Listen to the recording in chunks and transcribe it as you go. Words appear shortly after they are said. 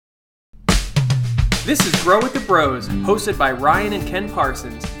This is Grow with the Bros, hosted by Ryan and Ken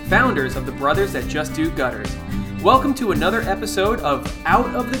Parsons, founders of the Brothers That Just Do Gutters. Welcome to another episode of Out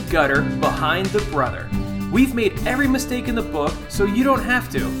of the Gutter, Behind the Brother. We've made every mistake in the book, so you don't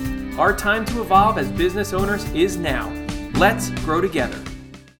have to. Our time to evolve as business owners is now. Let's grow together.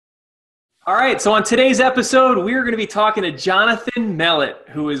 All right, so on today's episode, we're going to be talking to Jonathan Mellett,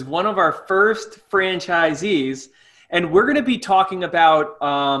 who is one of our first franchisees, and we're going to be talking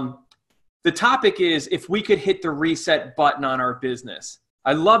about the topic is if we could hit the reset button on our business.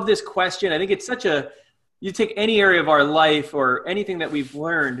 I love this question. I think it's you take any area of our life or anything that we've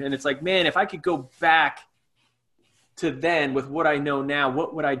learned, and it's like, man, if I could go back to then with what I know now,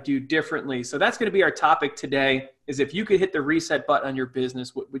 what would I do differently? So that's going to be our topic today, is if you could hit the reset button on your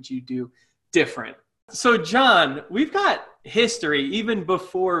business, what would you do different? So John, we've got history even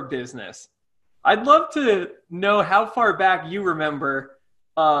before business. I'd love to know how far back you remember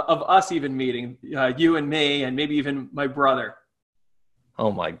of us even meeting, you and me, and maybe even my brother. Oh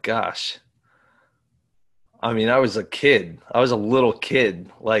my gosh. I mean, I was a kid. I was a little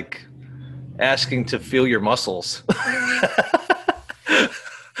kid, like asking to feel your muscles.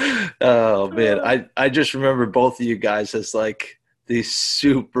 Oh man. I just remember both of you guys as like these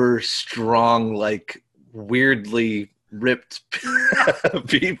super strong, like weirdly ripped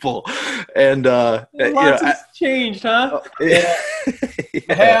people. And lots has changed, huh? Yeah.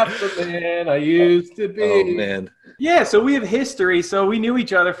 Yeah. Half the man I used to be. Oh man. Yeah, so we have history. So we knew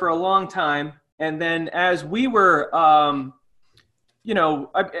each other for a long time. And then as we were, I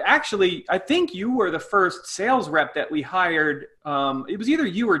think you were the first sales rep that we hired. It was either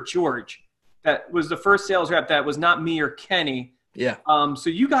you or George that was the first sales rep that was not me or Kenny. Yeah. So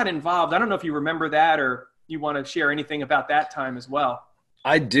you got involved. I don't know if you remember that or you want to share anything about that time as well.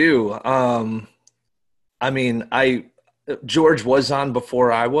 I do. George was on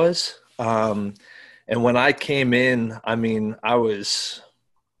before I was. And when I came in, I mean, I was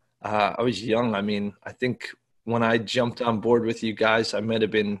young. I mean, I think when I jumped on board with you guys, I might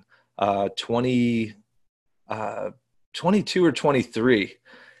have been 22 or 23.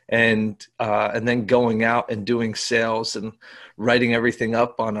 And then going out and doing sales and writing everything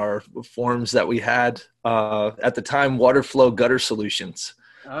up on our forms that we had at the time, Waterflow Gutter Solutions.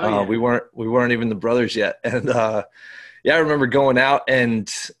 Oh, yeah. We weren't even the brothers yet. And I remember going out and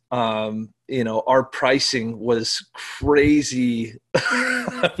our pricing was crazy.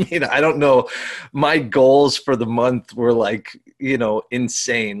 I mean, I don't know. My goals for the month were like,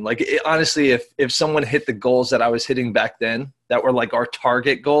 insane. Like honestly, if someone hit the goals that I was hitting back then, that were like our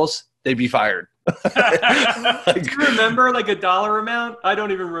target goals, they'd be fired. Do you remember like a dollar amount? I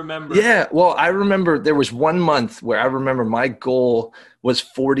don't even remember. Yeah. Well, I remember there was one month where I remember my goal was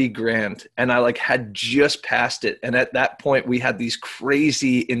 40 grand and I like had just passed it. And at that point we had these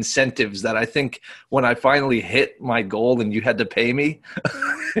crazy incentives that I think when I finally hit my goal and you had to pay me,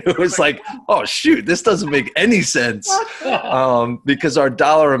 it was like, oh shoot, this doesn't make any sense. Because our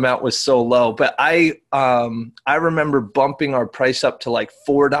dollar amount was so low. But I remember bumping our price up to like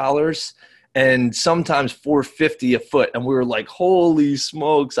 $4 and sometimes $4.50 a foot. And we were like, holy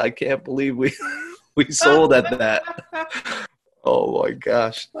smokes, I can't believe we sold at that. Oh my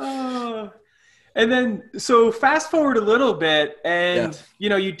gosh. And then, so fast forward a little bit and,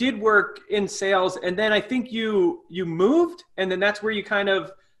 you did work in sales and then I think you moved and then that's where you kind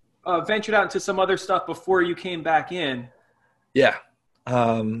of ventured out into some other stuff before you came back in. Yeah.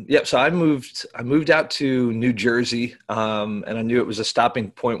 So I moved out to New Jersey, and I knew it was a stopping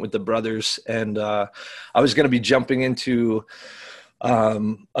point with the brothers and, I was going to be jumping into,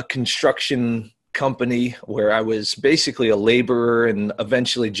 a construction company where I was basically a laborer and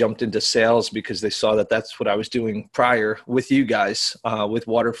eventually jumped into sales because they saw that that's what I was doing prior with you guys, with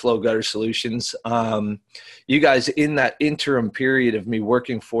Waterflow Gutter Solutions. You guys, in that interim period of me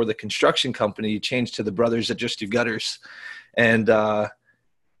working for the construction company, you changed to the Brothers That Just Do Gutters. And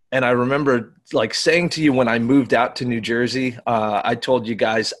I remember like saying to you when I moved out to New Jersey, I told you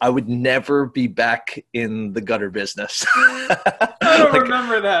guys I would never be back in the gutter business. I don't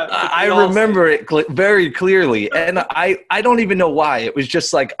remember that. I remember it very clearly. And I don't even know why. It was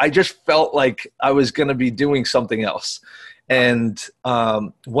just like, I just felt like I was going to be doing something else. And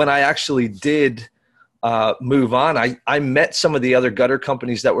when I actually did move on, I met some of the other gutter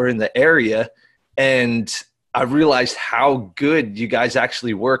companies that were in the area and I realized how good you guys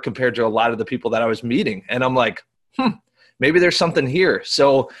actually were compared to a lot of the people that I was meeting. And I'm like, maybe there's something here.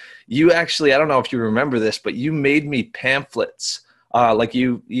 So you actually, I don't know if you remember this, but you made me pamphlets. Like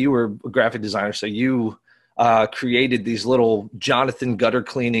you were a graphic designer. So you created these little Jonathan gutter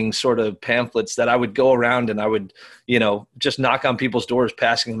cleaning sort of pamphlets that I would go around and I would, just knock on people's doors,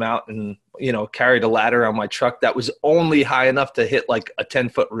 passing them out, and, carried a ladder on my truck that was only high enough to hit like a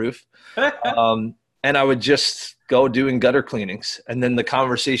 10-foot roof. And I would just go doing gutter cleanings. And then the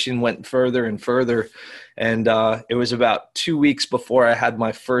conversation went further and further. And it was about 2 weeks before I had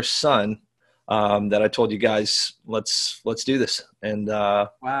my first son that I told you guys, let's do this. And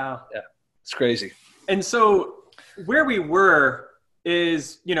wow, yeah, it's crazy. And so where we were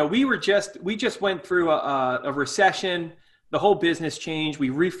is, we just went through a recession. The whole business changed. We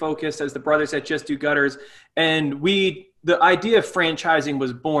refocused as the Brothers That Just Do Gutters. And the idea of franchising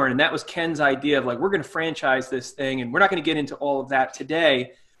was born. And that was Ken's idea of like, we're going to franchise this thing. And we're not going to get into all of that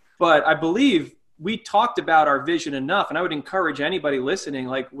today. But I believe we talked about our vision enough. And I would encourage anybody listening,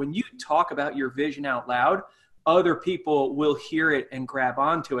 like when you talk about your vision out loud, other people will hear it and grab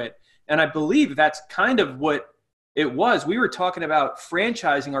onto it. And I believe that's kind of what it was. We were talking about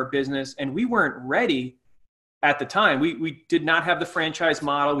franchising our business and we weren't ready at the time. We did not have the franchise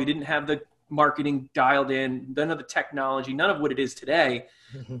model. We didn't have the marketing dialed in, none of the technology, none of what it is today,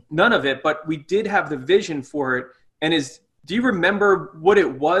 none of it, but we did have the vision for it. And do you remember what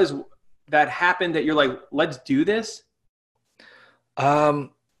it was that happened that you're like, let's do this? Well,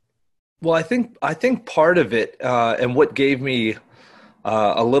 I think part of it, and what gave me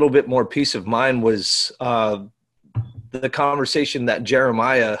a little bit more peace of mind was the conversation that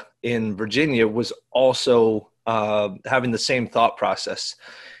Jeremiah in Virginia was also having the same thought process.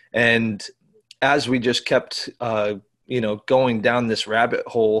 And as we just kept, going down this rabbit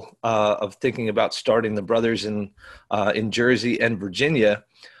hole of thinking about starting the Brothers in Jersey and Virginia,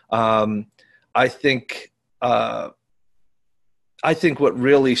 I think what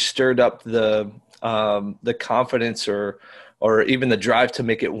really stirred up the confidence or even the drive to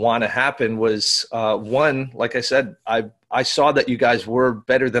make it want to happen was one, like I said, I saw that you guys were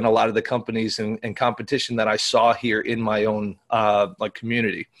better than a lot of the companies and competition that I saw here in my own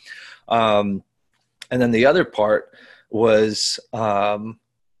community. And then the other part was I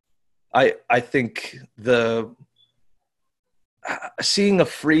think seeing a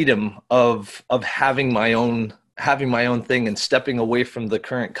freedom of having my own thing and stepping away from the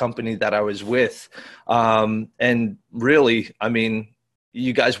current company that I was with. And really, I mean,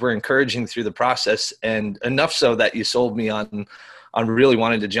 you guys were encouraging through the process, and enough so that you sold me on really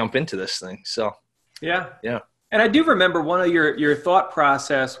wanting to jump into this thing. So, yeah. And I do remember one of your thought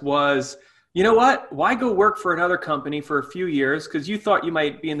process was, you know what, why go work for another company for a few years? Because you thought you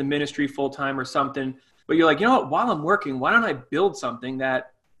might be in the ministry full time or something, but you're like, you know what, while I'm working, why don't I build something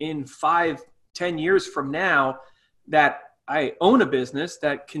that in 5-10 years from now, that I own a business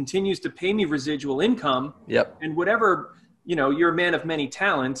that continues to pay me residual income. Yep. And whatever, you're a man of many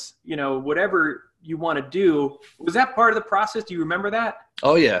talents, whatever you want to do. Was that part of the process? Do you remember that?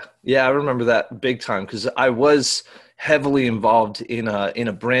 Oh yeah. Yeah. I remember that big time. Cause I was heavily involved in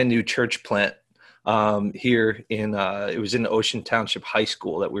a brand new church plant here it was in Ocean Township High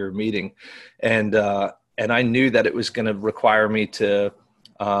School that we were meeting. And I knew that it was going to require me to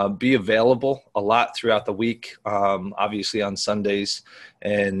be available a lot throughout the week, obviously on Sundays,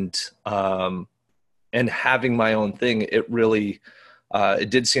 and having my own thing. It really, it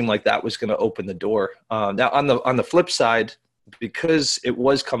did seem like that was going to open the door. Now on the flip side, because it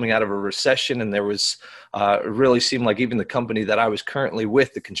was coming out of a recession and there was, it really seemed like even the company that I was currently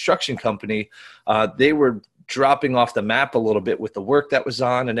with, the construction company, they were dropping off the map a little bit with the work that was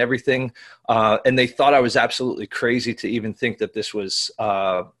on and everything. And they thought I was absolutely crazy to even think that this was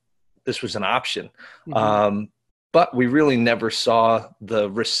an option. Mm-hmm. But we really never saw the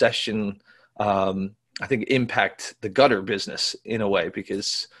recession, I think, impact the gutter business in a way,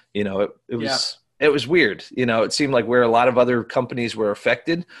 because, it was weird. It seemed like where a lot of other companies were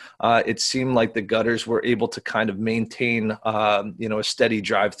affected, it seemed like the gutters were able to kind of maintain, a steady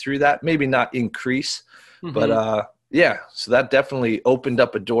drive through that, maybe not increase. Mm-hmm. But so that definitely opened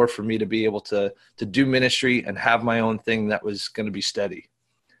up a door for me to be able to do ministry and have my own thing that was going to be steady.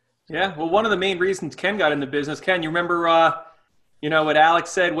 Yeah. Well, one of the main reasons Ken got into business, Ken, you remember, what Alex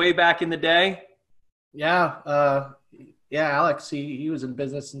said way back in the day? Yeah. Alex, he was in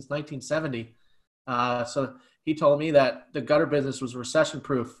business since 1970. So he told me that the gutter business was recession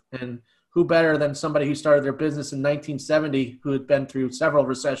proof, and who better than somebody who started their business in 1970, who had been through several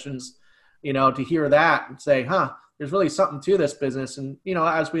recessions, to hear that and say, there's really something to this business. And,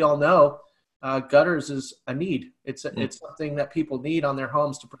 as we all know, gutters is a need. It's something that people need on their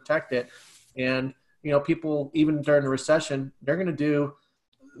homes to protect it. And, people, even during the recession, they're going to do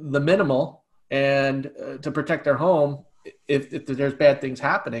the minimal and to protect their home. if there's bad things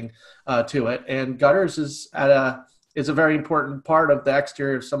happening to it. And gutters is a very important part of the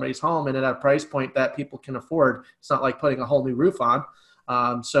exterior of somebody's home, and at a price point that people can afford. It's not like putting a whole new roof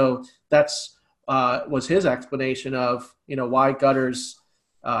on. So that's was his explanation of, why gutters,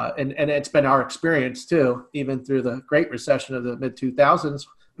 and it's been our experience too, even through the Great Recession of the mid 2000s,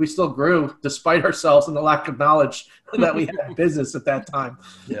 we still grew despite ourselves and the lack of knowledge that we had in business at that time.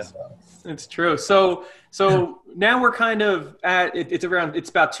 Yeah, it's true. So now we're kind of at it's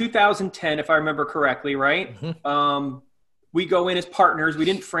about 2010, if I remember correctly, right? Mm-hmm. We go in as partners. We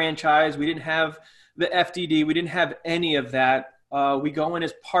didn't franchise. We didn't have the FDD. We didn't have any of that. We go in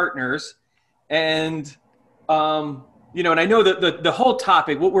as partners, and and I know that the whole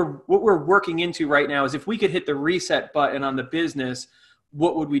topic, what we're working into right now is if we could hit the reset button on the business,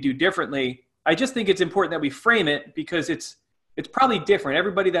 what would we do differently? I just think it's important that we frame it, because it's probably different.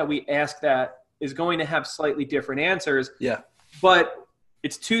 Everybody that we ask that is going to have slightly different answers. Yeah. But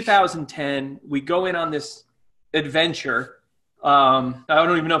it's 2010. We go in on this adventure. I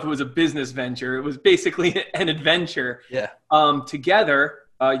don't even know if it was a business venture. It was basically an adventure. Yeah. Together,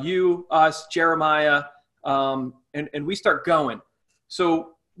 you, us, Jeremiah, and we start going.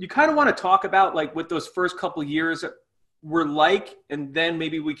 So you kind of want to talk about like what those first couple of years were like, and then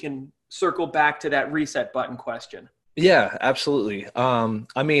maybe we can circle back to that reset button question. Yeah, absolutely.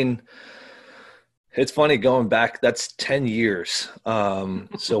 I mean, it's funny going back, that's 10 years.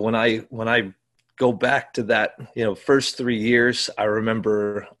 So when I go back to that, first 3 years, I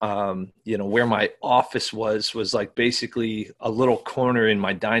remember, where my office was like basically a little corner in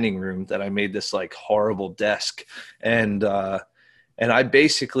my dining room that I made this like horrible desk. And I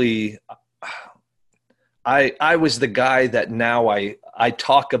basically, I was the guy that now I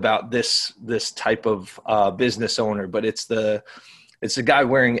talk about this type of business owner, but it's the guy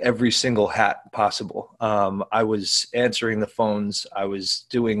wearing every single hat possible. I was answering the phones. I was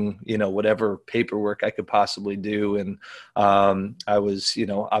doing, whatever paperwork I could possibly do. And I was,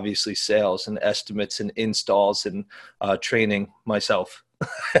 obviously sales and estimates and installs and training myself,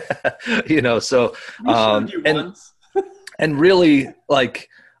 so, and really like,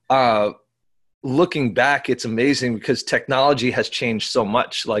 looking back, it's amazing because technology has changed so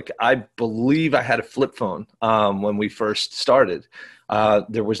much. Like I believe I had a flip phone when we first started.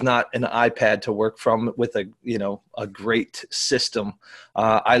 There was not an iPad to work from with a great system.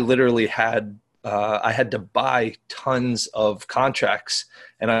 I literally had to buy tons of contracts,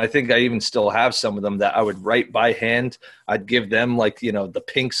 and I think I even still have some of them that I would write by hand. I'd give them the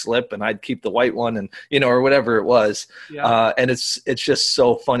pink slip, and I'd keep the white one, and or whatever it was. Yeah. And it's just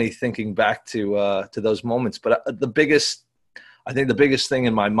so funny thinking back to those moments. But I think the biggest thing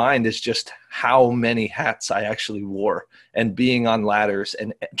in my mind is just how many hats I actually wore, and being on ladders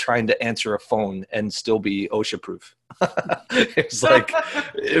and trying to answer a phone and still be OSHA proof. It's like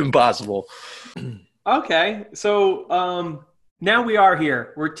impossible. Okay. So now we are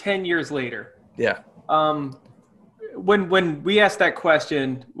here. We're 10 years later. Yeah. When we asked that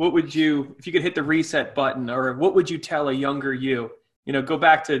question, what would you, if you could hit the reset button, or what would you tell a younger you? Go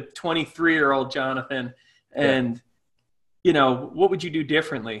back to 23-year-old Jonathan, and what would you do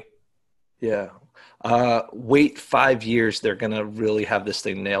differently? Yeah. Wait 5 years. They're going to really have this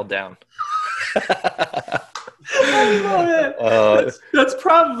thing nailed down. I love it. That's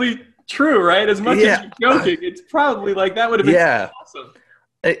probably true, right? As much as you're joking, it's probably like that would have been awesome.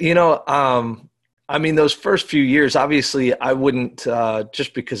 I mean, those first few years, obviously I wouldn't,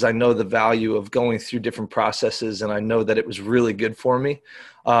 just because I know the value of going through different processes, and I know that it was really good for me.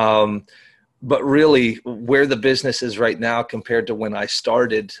 But really where the business is right now compared to when I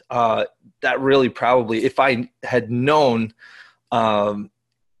started, that really probably, if I had known,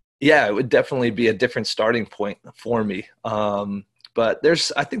 it would definitely be a different starting point for me. But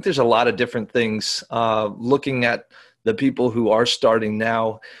I think there's a lot of different things, looking at the people who are starting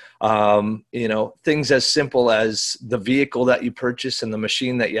now, things as simple as the vehicle that you purchase and the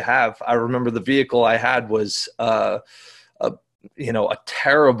machine that you have. I remember the vehicle I had was, a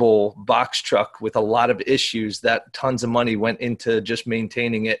terrible box truck with a lot of issues that tons of money went into just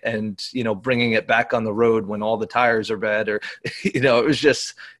maintaining it and, bringing it back on the road when all the tires are bad, or,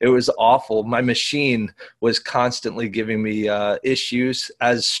 it was awful. My machine was constantly giving me issues.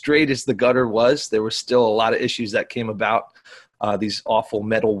 As straight as the gutter was, there was still a lot of issues that came about. These awful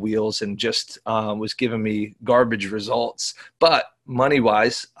metal wheels, and just was giving me garbage results. But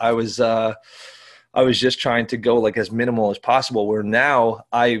money-wise, I was just trying to go like as minimal as possible, where now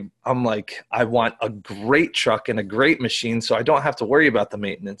I'm like, I want a great truck and a great machine, so I don't have to worry about the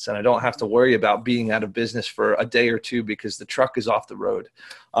maintenance, and I don't have to worry about being out of business for a day or two because the truck is off the road.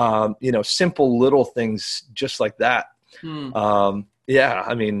 Simple little things just like that. Yeah,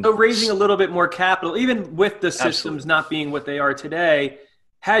 I mean, so raising a little bit more capital, even with the systems Absolutely. not being what they are today,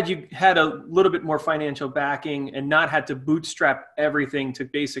 had you had a little bit more financial backing and not had to bootstrap everything to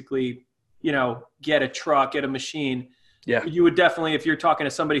basically, get a truck, get a machine, yeah, you would definitely, if you're talking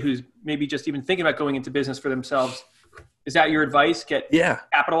to somebody who's maybe just even thinking about going into business for themselves, is that your advice? Get yeah.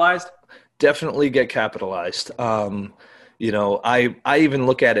 capitalized? Definitely get capitalized. I even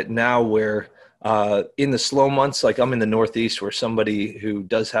look at it now where in the slow months, like I'm in the Northeast, where somebody who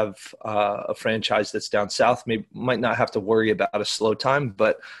does have a franchise that's down south might not have to worry about a slow time,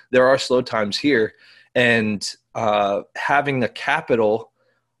 but there are slow times here, and having the capital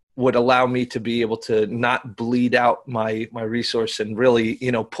would allow me to be able to not bleed out my resource and really,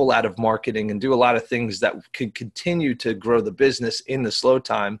 pull out of marketing and do a lot of things that could continue to grow the business in the slow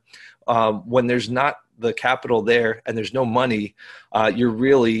time. When there's not the capital there and there's no money, you're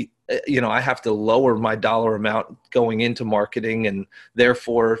really, I have to lower my dollar amount going into marketing and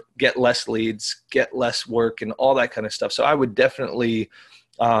therefore get less leads, get less work and all that kind of stuff. So I would definitely,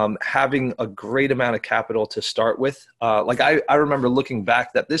 having a great amount of capital to start with. I remember looking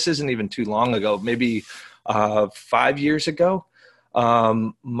back that this isn't even too long ago, maybe 5 years ago.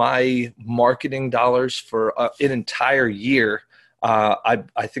 My marketing dollars for an entire year, I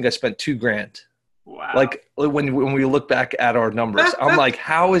think I spent $2,000. Wow. Like when we look back at our numbers, I'm like,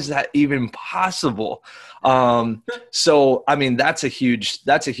 how is that even possible? So, I mean, that's a huge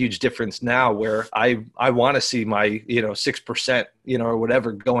difference now where I want to see my, 6%, or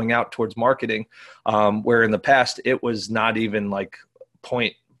whatever going out towards marketing. Where in the past it was not even like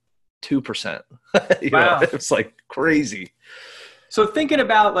 0.2%, Wow. It's like crazy. So thinking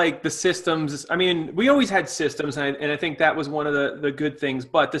about like the systems, I mean, we always had systems, and I think that was one of the good things,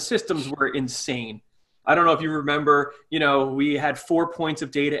 but the systems were insane. I don't know if you remember, we had 4 points of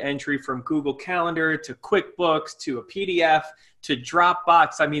data entry from Google Calendar to QuickBooks to a PDF to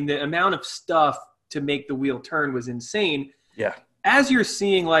Dropbox. I mean, the amount of stuff to make the wheel turn was insane. Yeah. As you're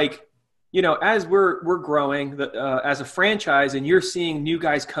seeing, like, as we're growing as a franchise, and you're seeing new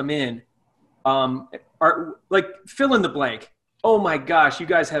guys come in, are like fill in the blank. Oh my gosh, you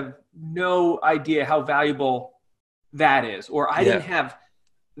guys have no idea how valuable that is. Or I didn't have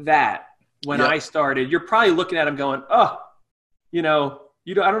that when I started. You're probably looking at them going, oh, I don't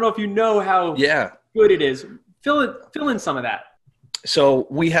know if you know how good it is. Fill in some of that. So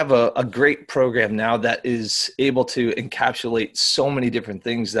we have a great program now that is able to encapsulate so many different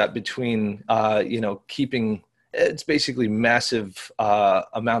things that between, keeping it's basically massive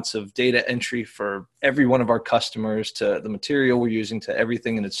amounts of data entry for every one of our customers to the material we're using to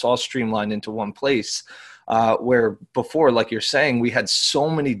everything. And it's all streamlined into one place, where before, like you're saying, we had so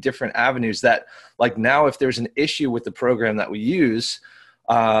many different avenues that like now if there's an issue with the program that we use,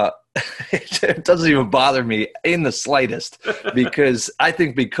 it doesn't even bother me in the slightest because I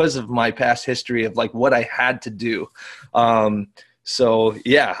think because of my past history of like what I had to do. So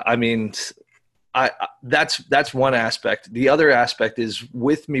yeah, I mean, that's one aspect. The other aspect is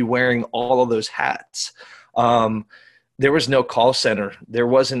with me wearing all of those hats. There was no call center. There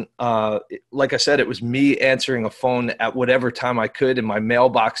wasn't, like I said, it was me answering a phone at whatever time I could and my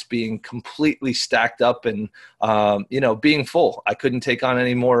mailbox being completely stacked up and, being full. I couldn't take on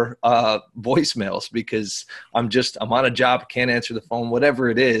any more voicemails because I'm on a job, can't answer the phone, whatever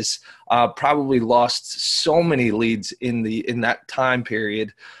it is. Probably lost so many leads in that time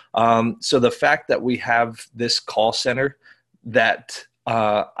period. So the fact that we have this call center that,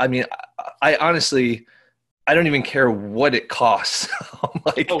 I honestly, I don't even care what it costs.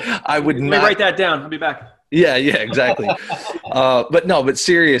 I would not. Let me write that down. I'll be back. Yeah, exactly. But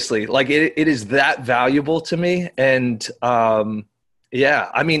seriously, like it is that valuable to me. And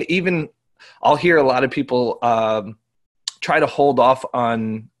even I'll hear a lot of people try to hold off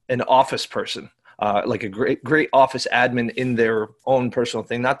on an office person, like a great office admin in their own personal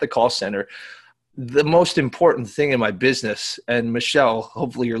thing, not the call center. The most important thing in my business, and Michelle,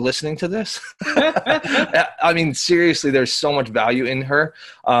 hopefully you're listening to this. I mean, seriously, there's so much value in her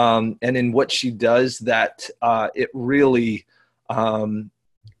and in what she does that it really,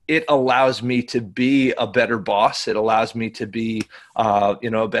 it allows me to be a better boss. It allows me to be,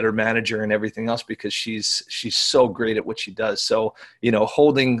 a better manager and everything else because she's so great at what she does. So,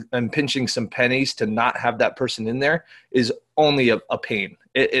 holding and pinching some pennies to not have that person in there is only a pain.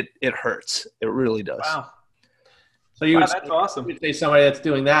 It hurts. It really does. Wow. So that's awesome. You would say somebody that's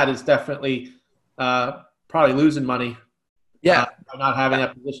doing that is definitely probably losing money. Yeah. By not having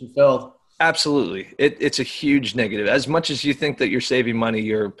that position filled. Absolutely. It's a huge negative. As much as you think that you're saving money,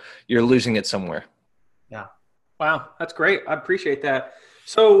 you're losing it somewhere. Yeah. Wow. That's great. I appreciate that.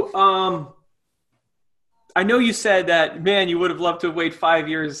 So I know you said that, man, you would have loved to have waited 5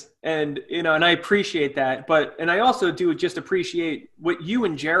 years, and and I appreciate that. And I also do just appreciate what you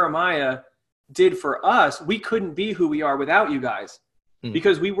and Jeremiah did for us. We couldn't be who we are without you guys,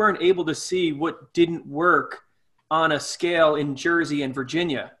 because we weren't able to see what didn't work on a scale in Jersey and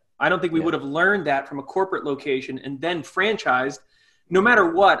Virginia. I don't think we would have learned that from a corporate location and then franchised. No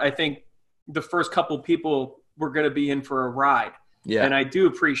matter what, I think the first couple people were going to be in for a ride. Yeah. And I do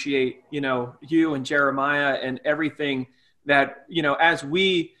appreciate, you and Jeremiah and everything that, as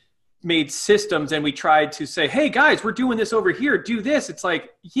we made systems and we tried to say, hey guys, we're doing this over here, do this. It's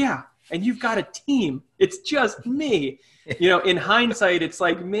like, yeah. And you've got a team. It's just me. In hindsight, it's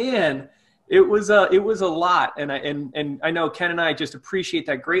like, man, it was a lot. And I know Ken and I just appreciate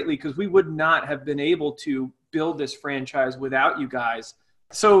that greatly, because we would not have been able to build this franchise without you guys.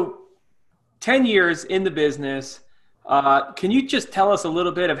 So 10 years in the business, can you just tell us a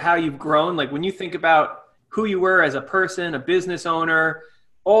little bit of how you've grown? Like when you think about who you were as a person, a business owner,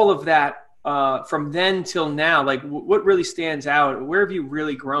 all of that, from then till now, like what really stands out? Where have you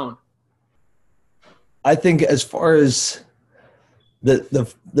really grown? I think as far as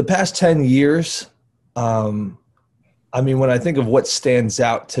the past 10 years, when I think of what stands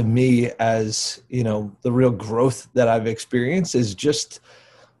out to me as, the real growth that I've experienced is just,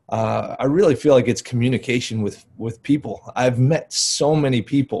 I really feel like it's communication with people. I've met so many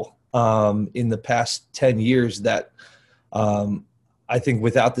people in the past 10 years that I think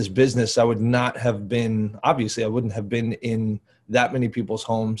without this business, I wouldn't have been in that many people's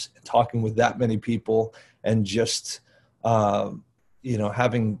homes, talking with that many people, and just,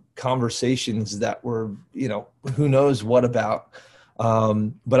 having conversations that were, who knows what about.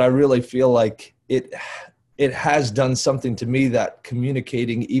 But I really feel like it has done something to me, that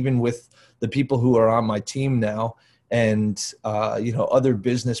communicating even with the people who are on my team now and, other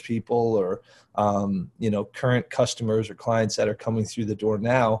business people or, current customers or clients that are coming through the door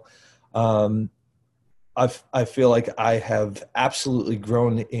now. I feel like I have absolutely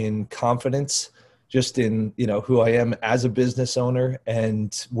grown in confidence, just in, who I am as a business owner,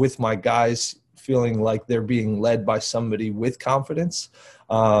 and with my guys feeling like they're being led by somebody with confidence.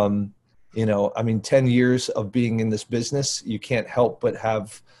 10 years of being in this business, you can't help but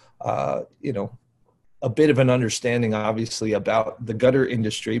have, a bit of an understanding, obviously, about the gutter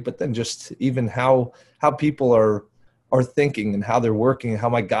industry, but then just even how people are thinking and how they're working and how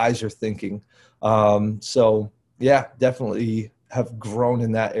my guys are thinking. So yeah, definitely have grown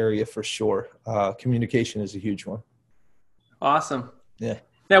in that area for sure. Communication is a huge one. Awesome. Yeah.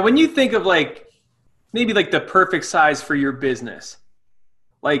 Now, when you think of maybe the perfect size for your business,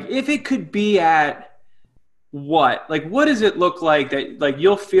 if it could be at what does it look like that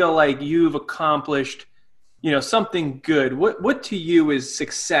you'll feel like you've accomplished, something good? What to you is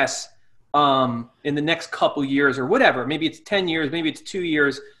success in the next couple years or whatever? Maybe it's 10 years, maybe it's 2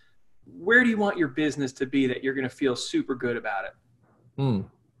 years. Where do you want your business to be that you're going to feel super good about it?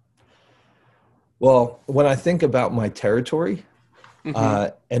 Well, when I think about my territory,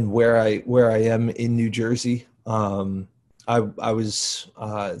 and where I am in New Jersey, I was,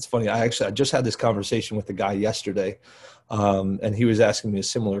 it's funny. I just had this conversation with a guy yesterday, and he was asking me a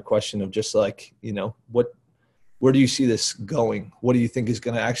similar question of just where do you see this going? What do you think is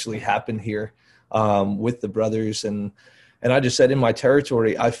going to actually happen here, with the brothers? And I just said, in my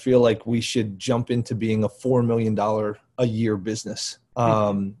territory, I feel like we should jump into being a $4 million a year business.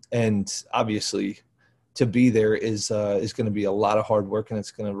 And obviously to be there is going to be a lot of hard work, and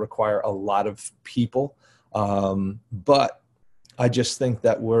it's going to require a lot of people. But I just think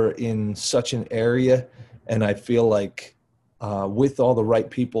that we're in such an area, and I feel like with all the right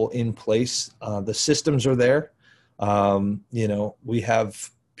people in place, the systems are there. We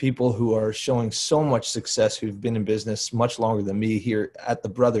have people who are showing so much success who've been in business much longer than me here at the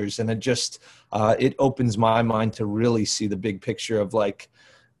Brothers. And it just, it opens my mind to really see the big picture of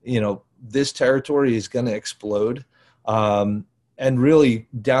this territory is going to explode. And really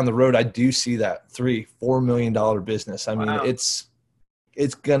down the road, I do see that $3-4 million business. I mean, wow.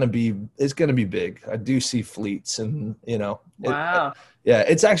 It's going to be big. I do see fleets and, wow.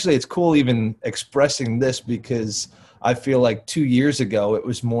 It's cool even expressing this, because I feel like 2 years ago, it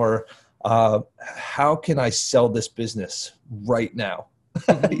was more, how can I sell this business right now?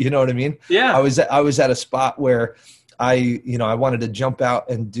 You know what I mean? Yeah. I was at a spot where I wanted to jump out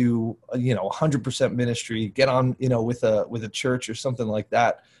and do, 100% ministry, get on, with a church or something like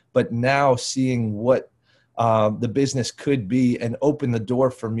that. But now seeing what the business could be and open the door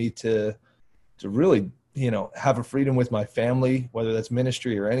for me to really, have a freedom with my family, whether that's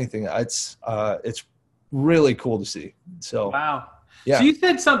ministry or anything, it's really cool to see. So, wow. Yeah. So you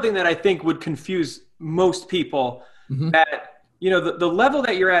said something that I think would confuse most people, Mm-hmm. that, the level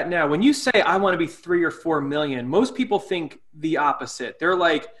that you're at now, when you say I want to be 3 or 4 million, most people think the opposite. They're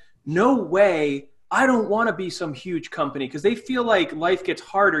like, no way, I don't want to be some huge company, because they feel like life gets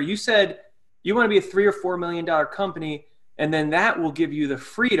harder. You said you want to be a $3 or $4 million company, and then that will give you the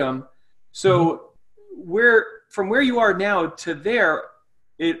freedom. So from where you are now to there,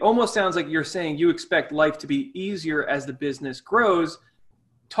 it almost sounds like you're saying you expect life to be easier as the business grows.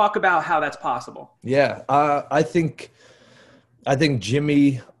 Talk about how that's possible. Yeah. I think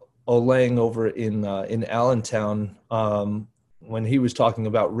Jimmy Olang over in Allentown, when he was talking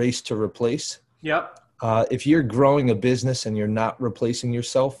about race to replace, Yep. if you're growing a business and you're not replacing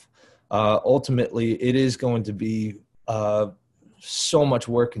yourself, ultimately it is going to be so much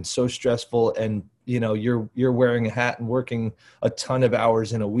work and so stressful, and you're wearing a hat and working a ton of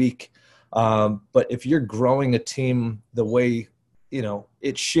hours in a week. But if you're growing a team the way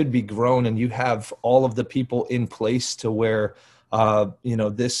it should be grown, and you have all of the people in place to where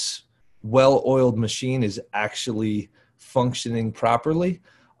this well-oiled machine is actually functioning properly,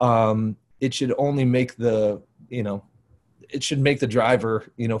 it should only make the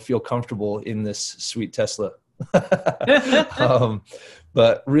driver feel comfortable in this sweet Tesla.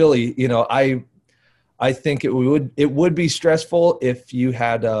 But really, I think it would be stressful if you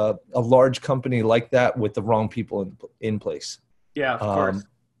had a large company like that with the wrong people in place. Yeah, of course.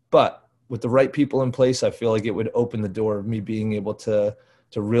 But with the right people in place, I feel like it would open the door of me being able to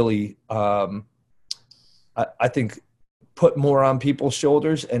really, I think, put more on people's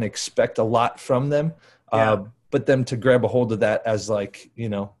shoulders and expect a lot from them. But them to grab a hold of that as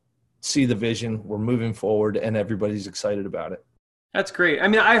see the vision, we're moving forward, and everybody's excited about it. That's great. I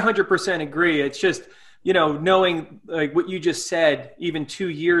mean, I 100% agree. It's just, knowing like what you just said, even 2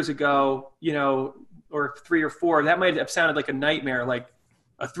 years ago, or 3 or 4, that might have sounded like a nightmare, like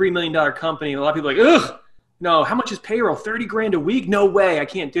a $3 million company. A lot of people are like, ugh, no, how much is payroll? 30 grand a week? No way. I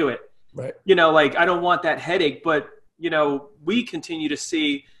can't do it. Right. I don't want that headache, but we continue to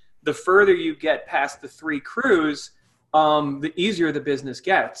see the further you get past the 3 crews, the easier the business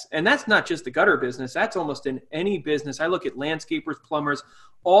gets. And that's not just the gutter business. That's almost in any business. I look at landscapers, plumbers,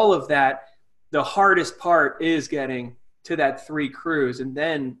 all of that. The hardest part is getting to that 3 crews. And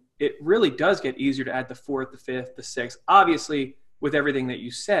then it really does get easier to add the 4th, the 5th, the 6th. Obviously, with everything that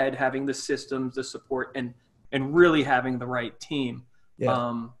you said, having the systems, the support, and really having the right team.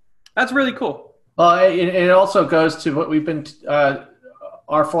 Yeah. That's really cool. Well, it also goes to what we've been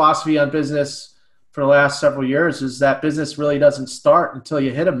our philosophy on business for the last several years is that business really doesn't start until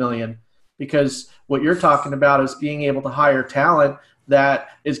you hit $1 million, because what you're talking about is being able to hire talent that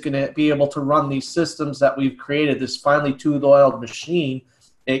is going to be able to run these systems that we've created, this finely tuned-oiled machine.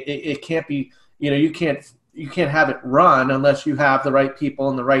 It can't be, you can't have it run unless you have the right people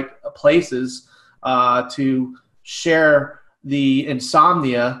in the right places to share the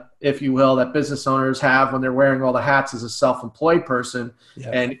insomnia, if you will, that business owners have when they're wearing all the hats as a self-employed person.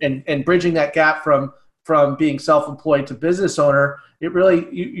 Yeah. And bridging that gap from being self-employed to business owner, you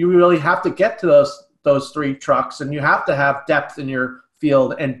really have to get to those 3 trucks, and you have to have depth in your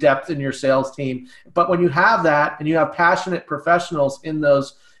field and depth in your sales team. But when you have that and you have passionate professionals in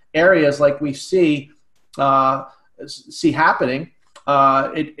those areas like we see happening,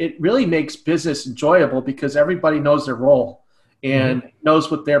 it really makes business enjoyable, because everybody knows their role and knows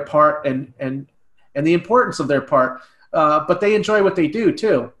what their part and the importance of their part. But they enjoy what they do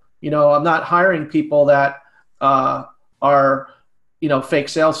too. I'm not hiring people that are fake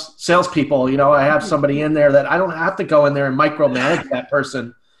salespeople. I have somebody in there that I don't have to go in there and micromanage that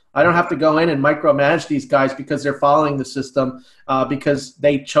person. I don't have to go in and micromanage these guys because they're following the system, because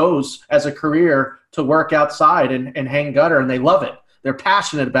they chose as a career to work outside and hang gutter, and they love it. They're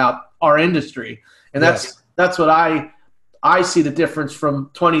passionate about our industry. And that's what I see the difference from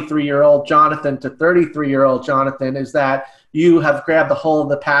 23-year-old Jonathan to 33-year-old Jonathan, is that you have grabbed the hold of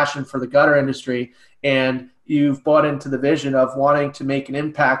the passion for the gutter industry, and you've bought into the vision of wanting to make an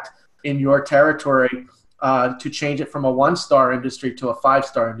impact in your territory, to change it from a 1-star industry to a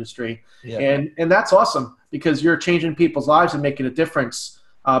 5-star industry. Yeah. And that's awesome, because you're changing people's lives and making a difference,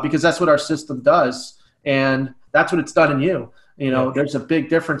 because that's what our system does. And that's what it's done in you. There's a big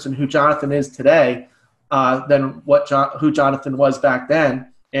difference in who Jonathan is today than who Jonathan was back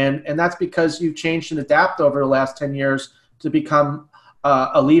then. And that's because you've changed and adapted over the last 10 years to become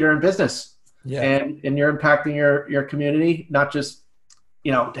a leader in business. Yeah. And you're impacting your community, not just,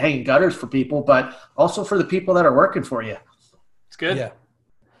 hanging gutters for people, but also for the people that are working for you. It's good. Yeah.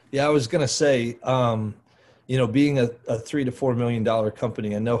 Yeah. I was going to say, being a $3 to $4 million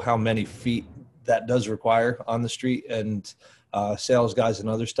company, I know how many feet that does require on the street. And sales guys and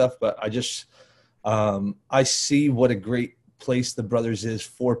other stuff. But I see what a great place the Brothers is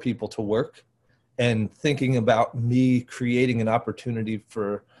for people to work, and thinking about me creating an opportunity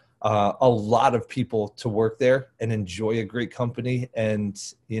for a lot of people to work there and enjoy a great company. And,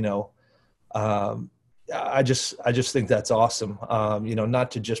 I just think that's awesome.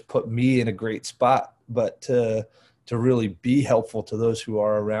 Not to just put me in a great spot, but to really be helpful to those who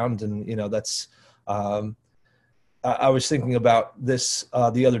are around. And, that's, I was thinking about this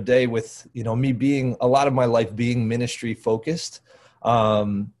the other day with, me being a lot of my life being ministry focused.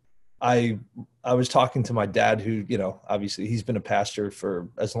 I was talking to my dad who, obviously he's been a pastor for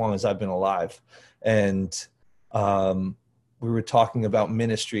as long as I've been alive. And we were talking about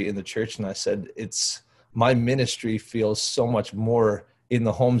ministry in the church. And I said, my ministry feels so much more in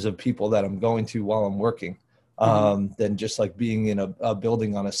the homes of people that I'm going to while I'm working than just like being in a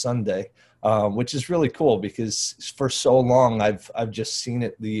building on a Sunday, which is really cool because for so long I've just seen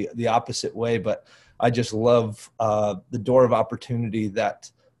it the opposite way. But I just love the door of opportunity that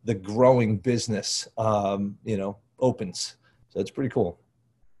the growing business, opens. So it's pretty cool.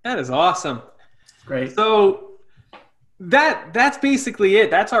 That is awesome. Great. So that's basically it.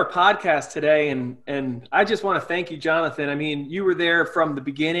 That's our podcast today. And I just want to thank you, Jonathan. I mean, you were there from the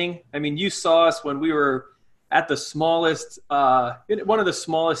beginning. I mean, you saw us when we were at the smallest, one of the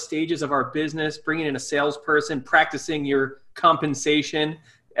smallest stages of our business, bringing in a salesperson, practicing your compensation,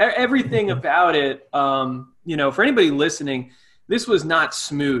 everything about it. For anybody listening, this was not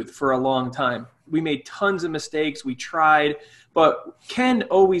smooth for a long time. We made tons of mistakes. We tried, but Ken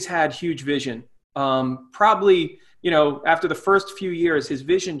always had huge vision. Probably, after the first few years, his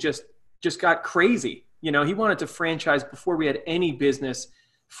vision just got crazy. He wanted to franchise before we had any business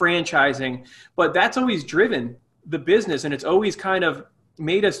franchising, but that's always driven the business. And it's always kind of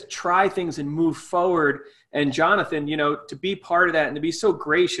made us try things and move forward. And Jonathan, to be part of that and to be so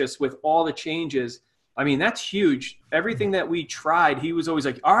gracious with all the changes, I mean, that's huge. Everything that we tried, he was always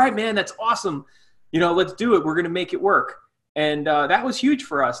like, all right, man, that's awesome. Let's do it. We're going to make it work. And that was huge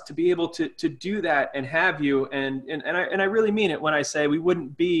for us to be able to do that and have you. And I really mean it when I say we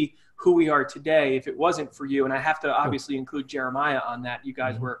wouldn't be who we are today if it wasn't for you. And I have to obviously include Jeremiah on that. You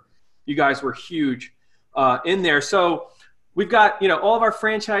guys were huge in there. So we've got, all of our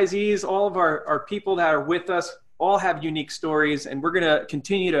franchisees, all of our people that are with us, all have unique stories, and we're going to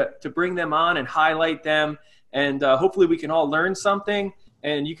continue to bring them on and highlight them. And hopefully we can all learn something,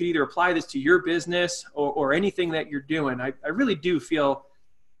 and you can either apply this to your business or anything that you're doing. I really do feel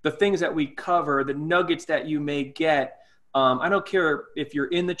the things that we cover, the nuggets that you may get, I don't care if you're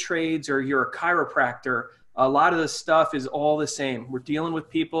in the trades or you're a chiropractor, a lot of the stuff is all the same. We're dealing with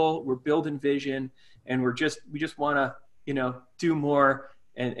people, we're building vision, and we just want to, do more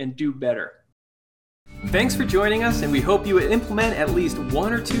and do better. Thanks for joining us, and we hope you implement at least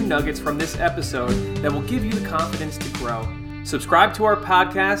one or two nuggets from this episode that will give you the confidence to grow. Subscribe to our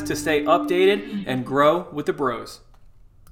podcast to stay updated and grow with the bros.